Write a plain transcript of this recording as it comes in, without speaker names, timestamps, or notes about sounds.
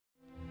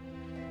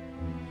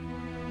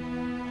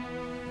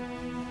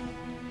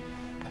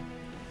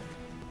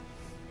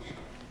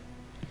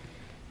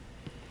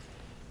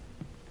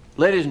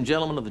Ladies and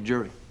gentlemen of the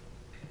jury,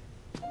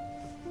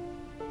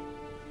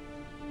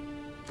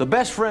 the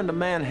best friend a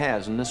man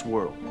has in this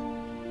world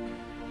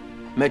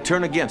may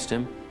turn against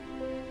him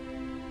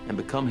and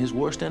become his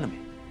worst enemy.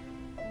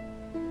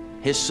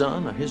 His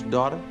son or his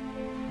daughter,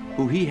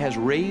 who he has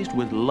raised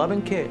with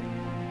loving care,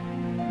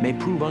 may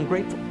prove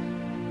ungrateful.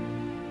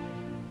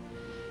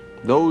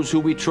 Those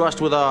who we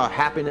trust with our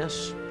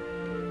happiness,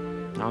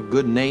 our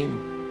good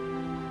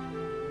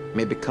name,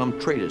 may become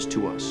traitors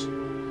to us.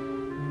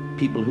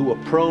 People who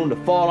are prone to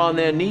fall on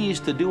their knees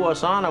to do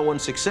us honor when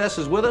success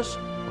is with us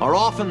are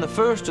often the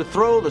first to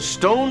throw the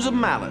stones of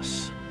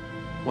malice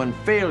when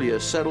failure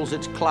settles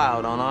its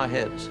cloud on our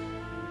heads.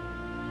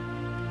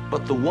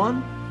 But the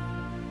one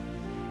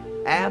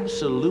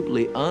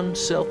absolutely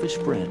unselfish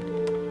friend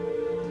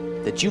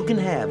that you can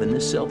have in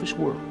this selfish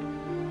world,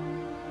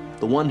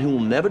 the one who will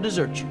never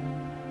desert you,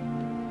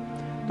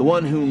 the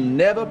one who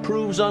never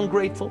proves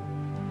ungrateful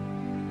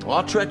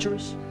or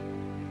treacherous,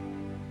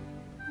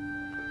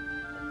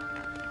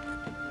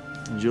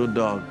 is your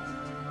dog.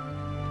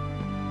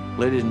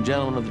 Ladies and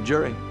gentlemen of the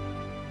jury,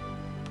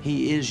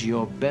 he is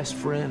your best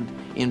friend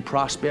in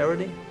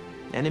prosperity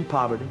and in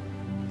poverty,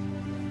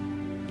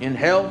 in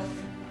health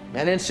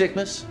and in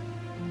sickness.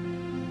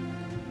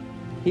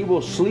 He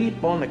will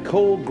sleep on the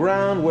cold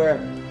ground where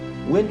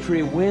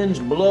wintry winds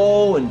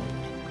blow and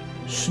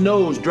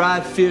snows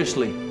drive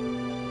fiercely,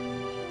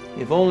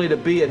 if only to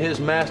be at his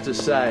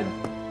master's side.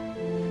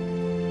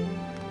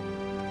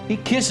 He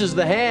kisses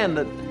the hand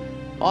that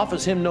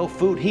offers him no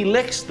food. He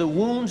licks the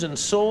wounds and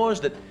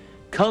sores that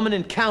come in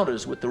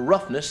encounters with the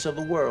roughness of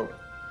the world.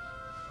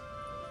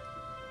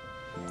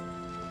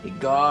 He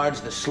guards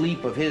the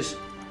sleep of his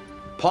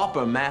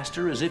pauper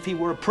master as if he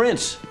were a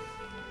prince.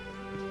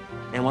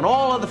 And when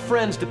all other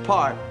friends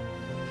depart,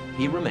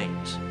 he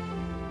remains.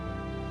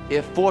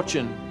 If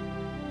fortune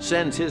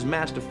sends his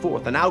master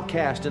forth, an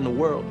outcast in the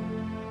world,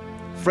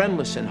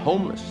 friendless and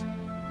homeless,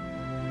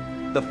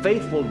 the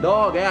faithful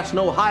dog asks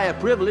no higher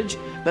privilege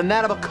than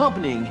that of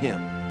accompanying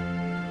him,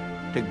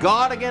 to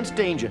guard against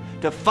danger,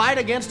 to fight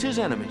against his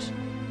enemies.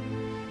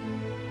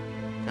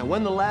 And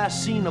when the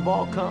last scene of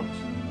all comes,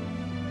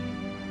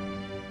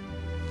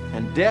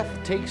 and death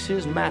takes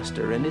his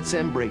master in its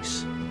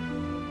embrace,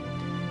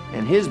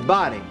 and his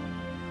body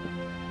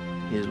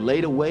is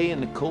laid away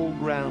in the cold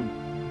ground,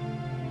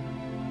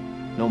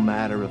 no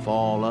matter if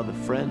all other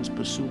friends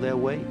pursue their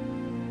way,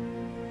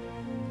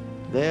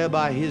 there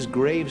by his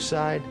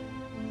graveside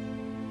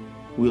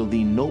will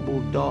the noble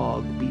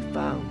dog be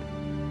found,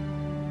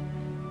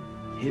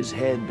 his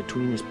head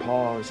between his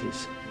paws,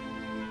 his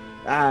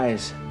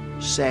eyes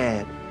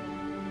sad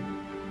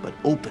but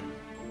open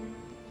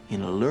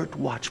in alert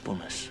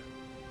watchfulness,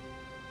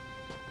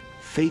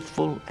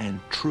 faithful and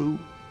true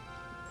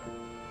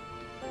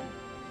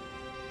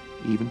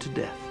even to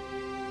death.